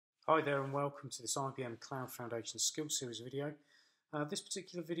Hi there and welcome to this IBM Cloud Foundation Skills Series video. This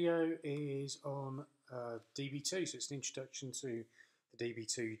particular video is on Db2, so it's an introduction to the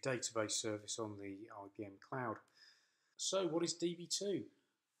Db2 database service on the IBM Cloud. So what is Db2?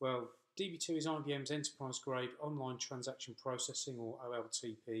 Well, Db2 is IBM's enterprise-grade online transaction processing, or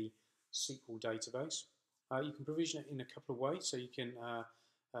OLTP, SQL database. You can provision it in a couple of ways. So you can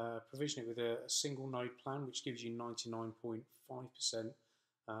provision it with a single node plan, which gives you 99.5%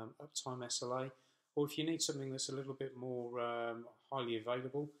 uptime SLA, or if you need something that's a little bit more highly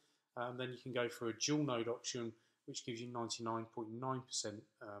available, then you can go for a dual node option, which gives you 99.9%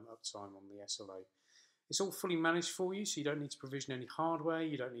 uptime on the SLA. It's all fully managed for you, so you don't need to provision any hardware,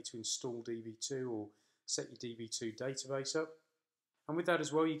 you don't need to install DB2 or set your DB2 database up. And with that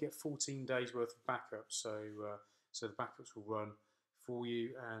as well, you get 14 days worth of backups, so the backups will run for you,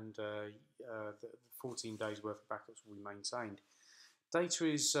 and the 14 days worth of backups will be maintained. Data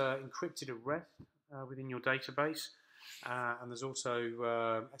is encrypted at rest within your database, and there's also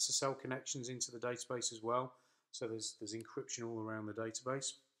SSL connections into the database as well, so there's encryption all around the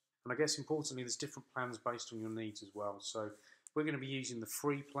database. And I guess importantly, there's different plans based on your needs as well. So we're going to be using the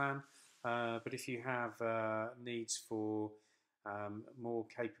free plan, but if you have needs for more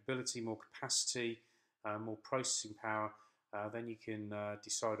capability, more capacity, more processing power, then you can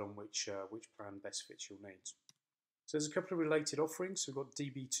decide on which plan best fits your needs. So there's a couple of related offerings. So we've got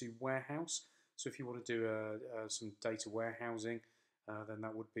Db2 Warehouse. So if you want to do some data warehousing, then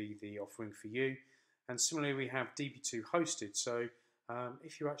that would be the offering for you. And similarly, we have Db2 Hosted. So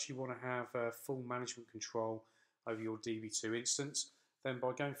if you actually want to have full management control over your Db2 instance, then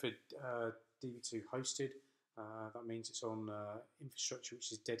by going for Db2 Hosted, that means it's on infrastructure which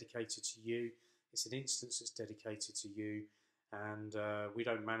is dedicated to you. It's an instance that's dedicated to you, and we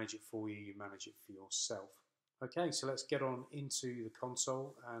don't manage it for you, you manage it for yourself. Okay, so let's get on into the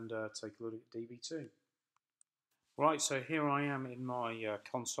console and take a look at Db2. Right, so here I am in my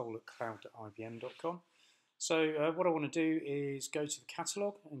console at cloud.ibm.com. So what I want to do is go to the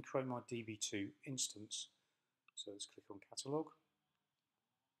catalog and create my Db2 instance. So let's click on catalog.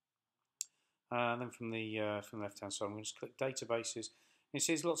 And then from the left-hand side, I'm going to just click databases. And it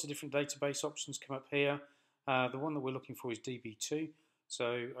says lots of different database options come up here. The one that we're looking for is Db2.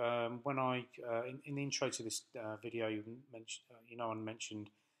 So when in the intro to this video, I mentioned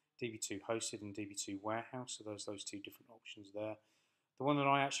Db2 Hosted and Db2 Warehouse. So those two different options there. The one that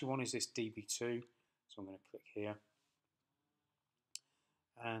I actually want is this Db2. So I'm going to click here,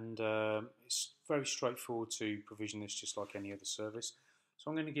 and it's very straightforward to provision this, just like any other service. So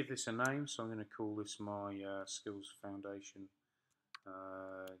I'm going to give this a name. So I'm going to call this my Skills Foundation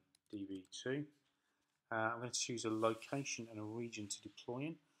Db2. I'm going to choose a location and a region to deploy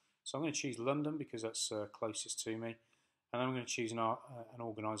in. So I'm going to choose London because that's closest to me. And I'm going to choose an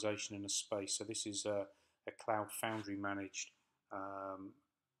organisation and a space. So this is a Cloud Foundry managed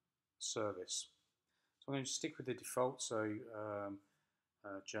service. So I'm going to stick with the default. So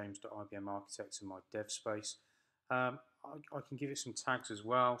James.IBM Architects in my dev space. I can give it some tags as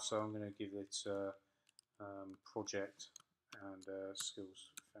well. So I'm going to give it project and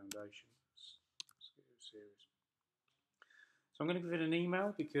Skills Foundation. Series. So I'm going to give it an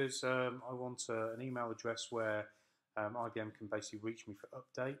email because I want an email address where IBM can basically reach me for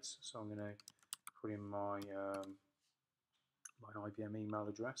updates. So I'm going to put in my my IBM email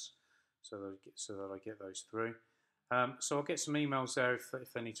address so that I get those through. So I'll get some emails there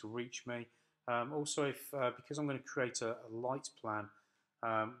if they need to reach me. Also, because I'm going to create a light plan,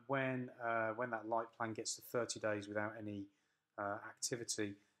 when that light plan gets to 30 days without any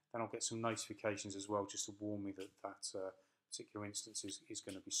activity, then I'll get some notifications as well, just to warn me that particular instance is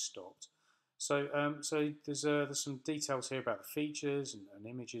going to be stopped. So, there's some details here about the features and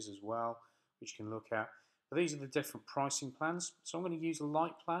images as well, which you can look at. But these are the different pricing plans. So I'm going to use a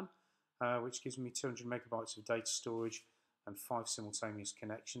light plan, which gives me 200 megabytes of data storage and 5 simultaneous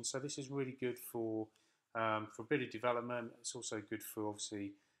connections. So this is really good for a bit of development. It's also good for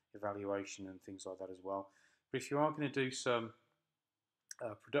obviously evaluation and things like that as well. But if you are going to do some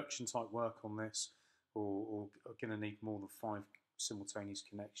production type work on this, or are going to need more than 5 simultaneous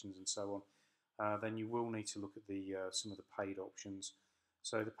connections and so on, then you will need to look at some of the paid options.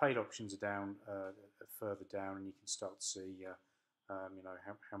 So the paid options are down further down, and you can start to see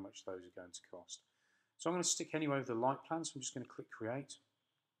how much those are going to cost. So I'm going to stick anyway with the light plan. So I'm just going to click create.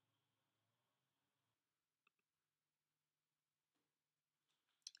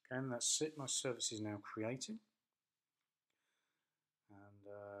 Okay, and that's it. My service is now created. And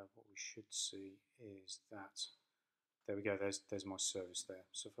what we should see is that, there we go, there's my service there.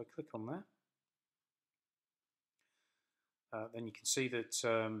 So if I click on there, then you can see that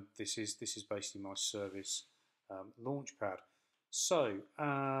this is basically my service launchpad. So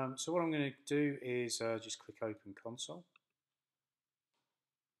so what I'm going to do is just click Open Console,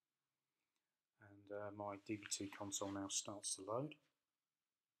 and my Db2 console now starts to load.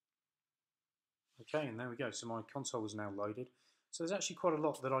 Okay, and there we go. So my console is now loaded. So there's actually quite a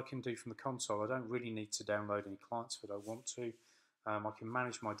lot that I can do from the console. I don't really need to download any clients if I don't want to. I can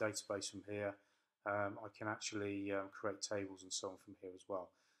manage my database from here. I can actually create tables and so on from here as well.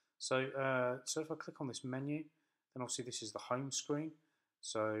 So, so if I click on this menu, then obviously this is the home screen.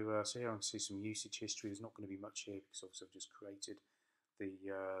 So, so here I can see some usage history. There's not going to be much here because obviously I've just created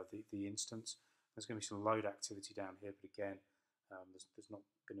the instance. There's going to be some load activity down here, but again, there's not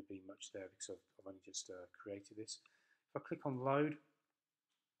going to be much there because I've only just created this. If I click on load,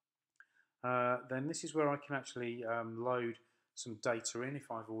 then this is where I can actually load some data in if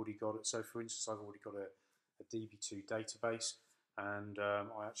I've already got it. So for instance, I've already got a Db2 database, and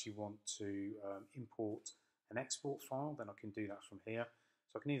I actually want to import an export file, then I can do that from here.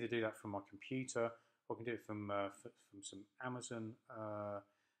 So I can either do that from my computer, or I can do it from some Amazon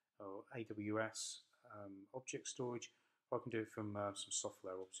or AWS object storage, or I can do it from some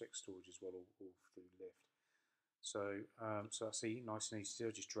software object storage as well, all through Lift. So, so that's nice and easy to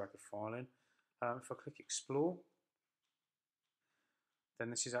do. Just drag a file in. If I click Explore, then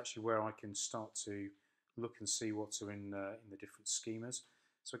this is actually where I can start to look and see what's in the different schemas.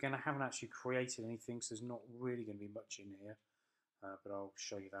 So again, I haven't actually created anything, so there's not really going to be much in here, but I'll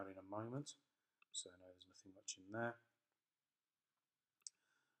show you that in a moment. So no, there's nothing much in there.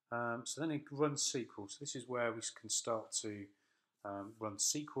 So then it runs SQL. So this is where we can start to run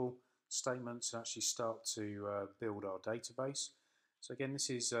SQL statements and actually start to build our database. So again, this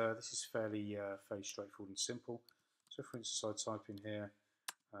is fairly straightforward and simple. So for instance, I type in here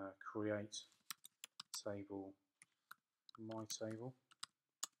create table my table.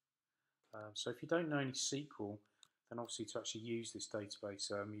 So if you don't know any SQL, then obviously to actually use this database,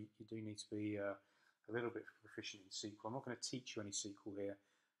 you do need to be a little bit proficient in SQL. I'm not going to teach you any SQL here,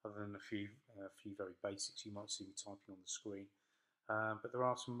 other than a few very basics you might see me typing on the screen. But there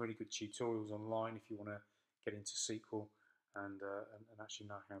are some really good tutorials online if you want to get into SQL and actually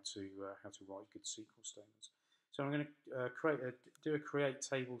know how to write good SQL statements. So I'm going to do a create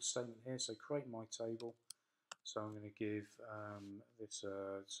table statement here. So create my table. So I'm going to give this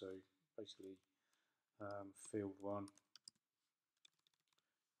so basically field 1.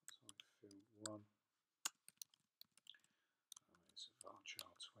 So field 1. It's a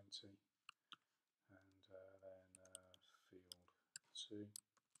varchar 20, and then field 2.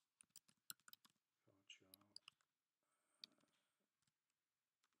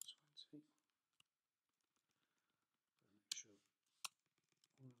 Varchar 20. Make sure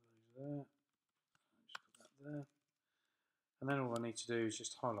all of those there. Just put that there. And then all I need to do is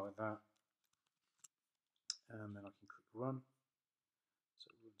just highlight that, and then I can click run. So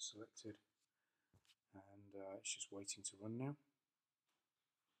run selected, and it's just waiting to run now.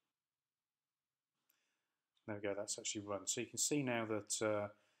 There we go, that's actually run. So you can see now that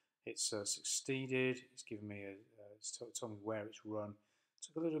it's succeeded. It's given me it's told me where it's run. It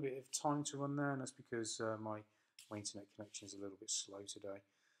took a little bit of time to run there, and that's because my internet connection is a little bit slow today.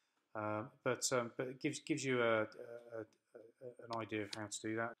 But it gives you an idea of how to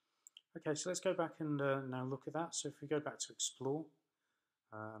do that. Okay, so let's go back and now look at that. So if we go back to Explore,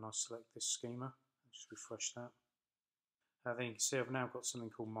 and I select this schema, I'll just refresh that. Then you can see I've now got something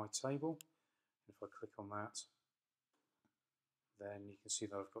called My Table. If I click on that, then you can see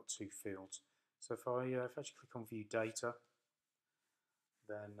that I've got 2 fields. So if I actually click on View Data,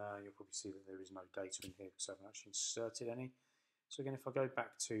 then you'll probably see that there is no data in here because I haven't actually inserted any. So again, if I go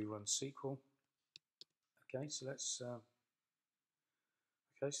back to Run SQL, okay, so let's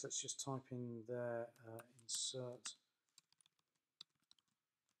just type in there insert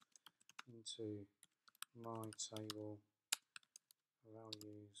into my table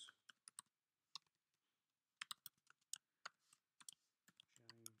values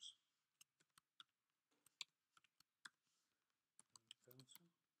James Belton.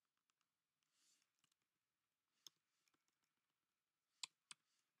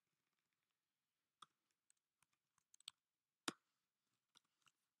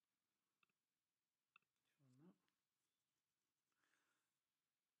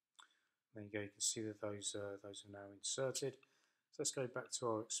 There you go, you can see that those are now inserted. So let's go back to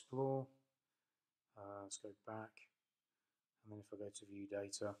our Explore. Let's go back, and then if I go to View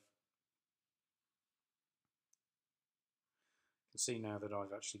Data, you can see now that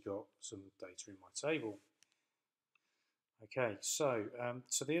I've actually got some data in my table. Okay, so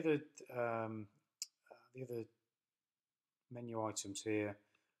so the other menu items here,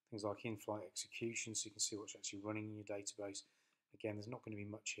 things like in-flight execution, so you can see what's actually running in your database. Again, there's not going to be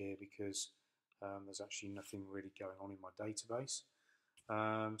much here because there's actually nothing really going on in my database.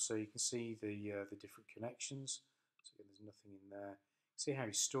 So you can see the different connections. So again, there's nothing in there. See how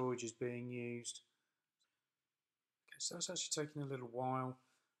your storage is being used. Okay, so that's actually taking a little while.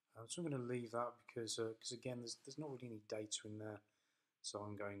 So I'm going to leave that because again, there's not really any data in there. So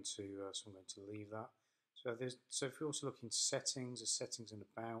I'm going to leave that. So if we also look into settings, there's settings and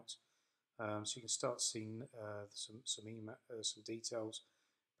about. So you can start seeing some details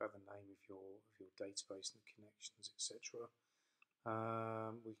about the name of your database and the connections, etc.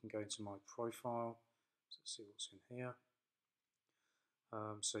 We can go into my profile. So let's see what's in here.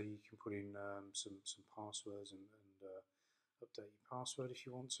 So you can put in some passwords and update your password if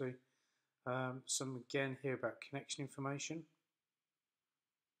you want to. Some again here about connection information.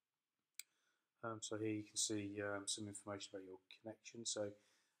 So here you can see some information about your connection. So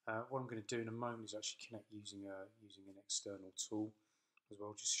what I'm going to do in a moment is actually connect using an external tool as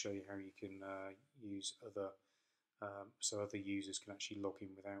well, just to show you how you can use other so other users can actually log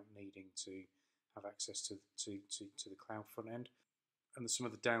in without needing to have access to the cloud front end. And there's some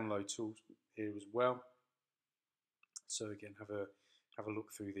of the download tools here as well. So again, have a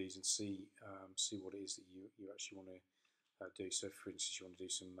look through these and see what it is that you actually want to do. So for instance, you want to do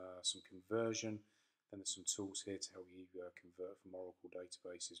some conversion, then there's some tools here to help you convert from Oracle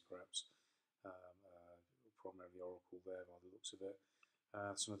databases, perhaps primarily Oracle there by the looks of it.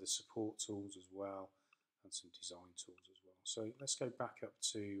 Some of the support tools as well, and some design tools as well. So let's go back up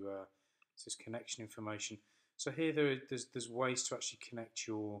to this connection information. So here there's ways to actually connect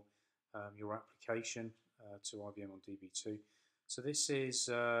your application to IBM on Db2. So this is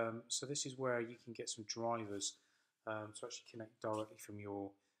where you can get some drivers to actually connect directly from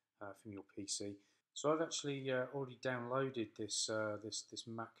your PC. So I've actually already downloaded this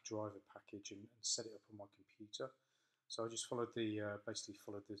Mac driver package and set it up on my computer. So I just followed basically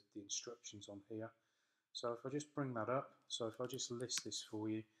followed the instructions on here. So if I just bring that up, so if I just list this for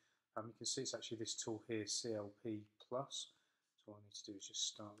you, you can see it's actually this tool here, CLPPlus. So all I need to do is just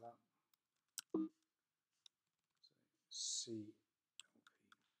start that. So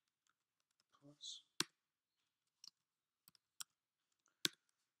CLPPlus.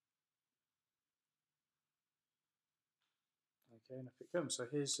 Okay, and if it comes, so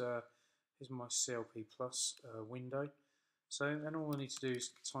here's my CLPPlus window. So then all I need to do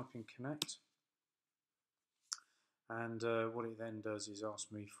is type in connect, and what it then does is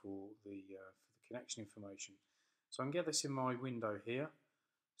ask me for the connection information. So I can get this in my window here.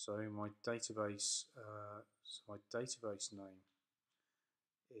 So my database name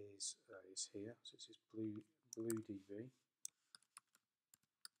is here. So it says BlueDB.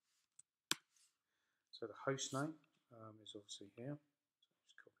 So the host name is obviously here. So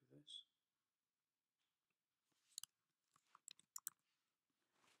just copy this.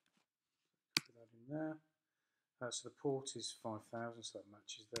 Put that in there. So the port is 5000, so that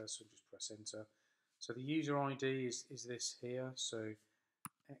matches there. So just press enter. So the user ID is this here. So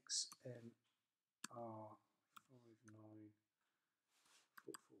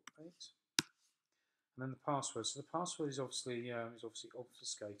XNR59448. And then the password. So the password is obviously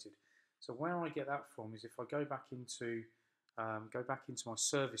obfuscated. So where I get that from is if I go back into my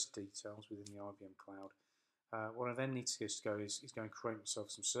service details within the IBM Cloud. What I then need to go is go and create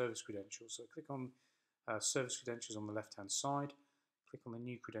myself some service credentials. So click on service credentials on the left-hand side. Click on the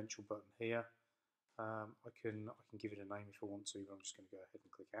new credential button here. I can give it a name if I want to, but I'm just going to go ahead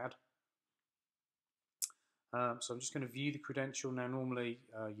and click add. So I'm just going to view the credential. Now normally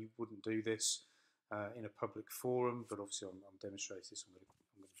you wouldn't do this in a public forum, but obviously I'm demonstrating this. I'm going to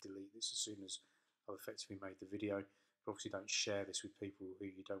delete this as soon as I've effectively made the video. But obviously don't share this with people who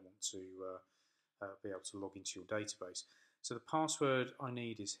you don't want to be able to log into your database. So the password I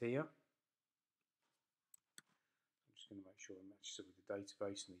need is here. I'm just going to make sure it matches up with the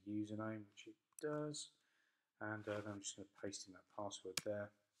database and the username, which it does. And then I'm just going to paste in that password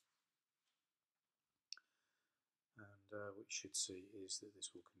there. And what you should see is that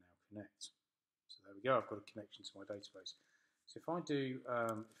this will now connect. So there we go. I've got a connection to my database. So if I do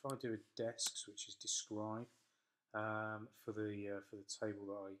a desks, which is describe for the table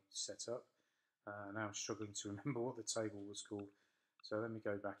that I set up. Now I'm struggling to remember what the table was called. So let me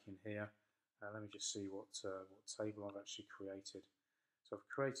go back in here. Let me just see what table I've actually created. So I've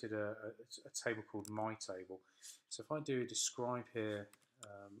created a table called my table. So if I do a describe here,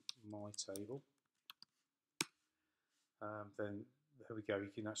 my table, then there we go.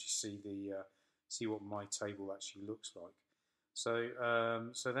 You can actually see what my table actually looks like. So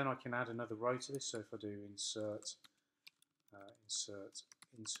so then I can add another row to this. So if I do insert insert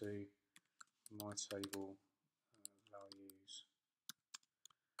into my table values.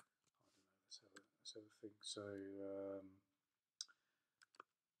 I don't know. Let's have a think. So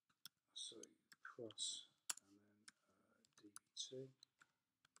plus and then db2.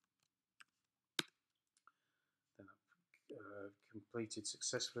 Then I've completed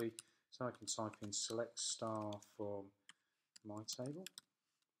successfully. So I can type in select star from my table.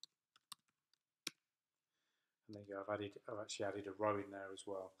 And there you go. I've actually added a row in there as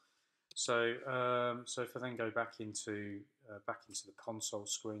well. So so if I then go back into the console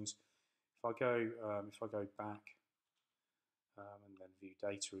screens, if I go back and then view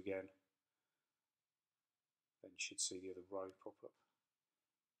data again, then you should see the other row pop up.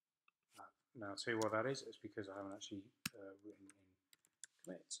 Now I'll tell you why that is. It's because I haven't actually written in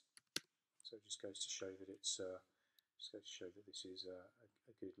commit. So it just goes to show that this is a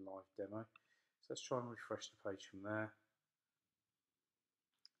good live demo. So let's try and refresh the page from there.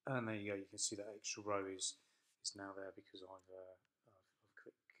 And there you go. You can see that extra row is now there because I've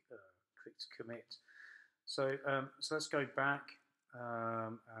clicked commit. So so let's go back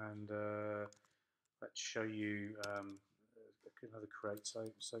and let's show you another create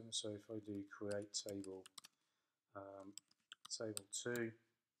table. So if I do create table table 2, if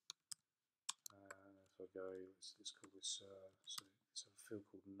I go, let's call this so let's have a field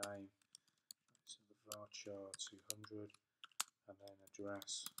called name. So the varchar 200 and then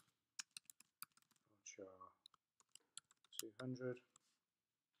address varchar 200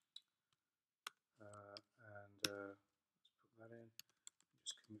 and let's put that in.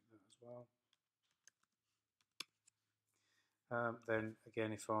 Just commit that as well. Then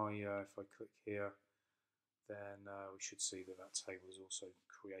again, if I click here, then we should see that table is also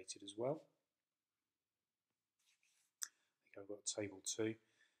created as well. I've got table 2.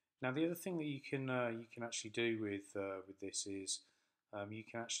 Now the other thing that you can actually do with this is you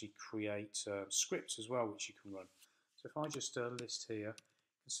can actually create scripts as well, which you can run. So if I just list here, you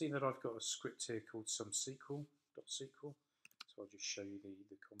can see that I've got a script here called SomeSQL.sql. So I'll just show you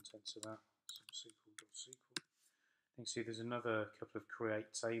the contents of that. SomeSQL.sql. You can see there's another couple of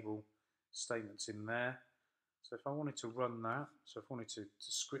create table statements in there. So if I wanted to run that, so if I wanted to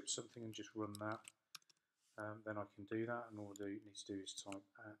script something and just run that, then I can do that, and all I need to do is type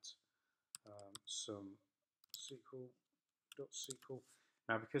at SomeSQL.sql.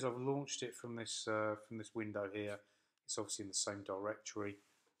 Now, because I've launched it from this window here, it's obviously in the same directory.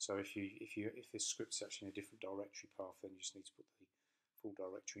 So if this script is actually in a different directory path, then you just need to put the full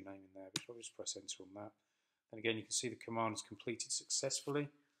directory name in there. But if I just press enter on that, then again you can see the command is completed successfully.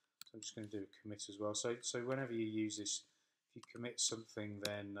 So I'm just going to do a commit as well. So whenever you use this, if you commit something,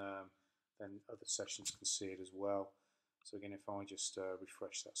 then other sessions can see it as well. So again, if I just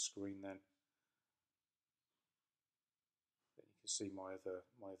refresh that screen, then you can see my other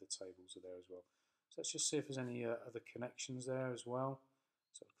tables are there as well. So let's just see if there's any other connections there as well.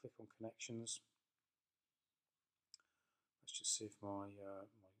 So I'll click on connections. Let's just see if my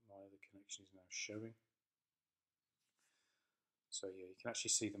other connection is now showing. So yeah, you can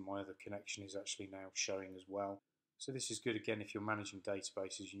actually see that my other connection is actually now showing as well. So this is good again if you're managing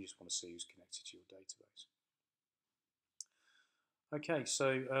databases, you just want to see who's connected to your database. Okay,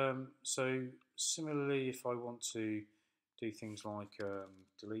 so similarly, if I want to do things like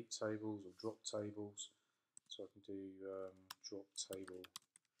delete tables or drop tables, so I can do drop table,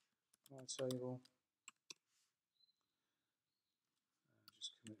 my table,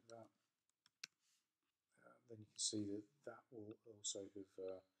 just commit that. Then you can see that will also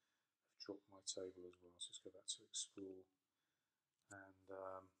have dropped my table as well. So let's go back to explore, and you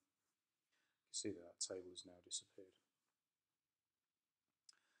can see that table has now disappeared.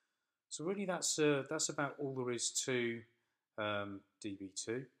 So really, that's about all there is to DB2.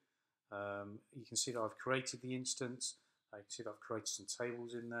 You can see that I've created the instance. You can see that I've created some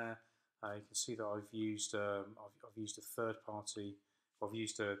tables in there. You can see that I've used a third party. I've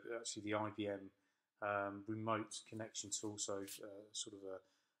used actually the IBM remote connection tool, so sort of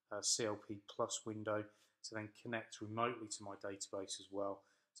a CLPPlus window to then connect remotely to my database as well.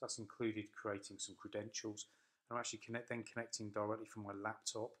 So that's included creating some credentials. I'm actually connecting directly from my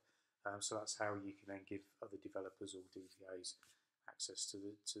laptop. So that's how you can then give other developers or DBAs access to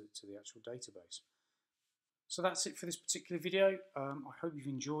the actual database. So that's it for this particular video. I hope you've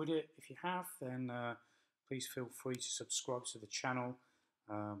enjoyed it. If you have, then please feel free to subscribe to the channel,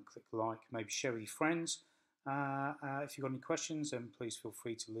 click like, maybe share with your friends. If you've got any questions, then please feel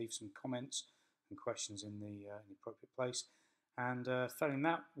free to leave some comments and questions in the appropriate place. And failing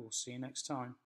that, we'll see you next time.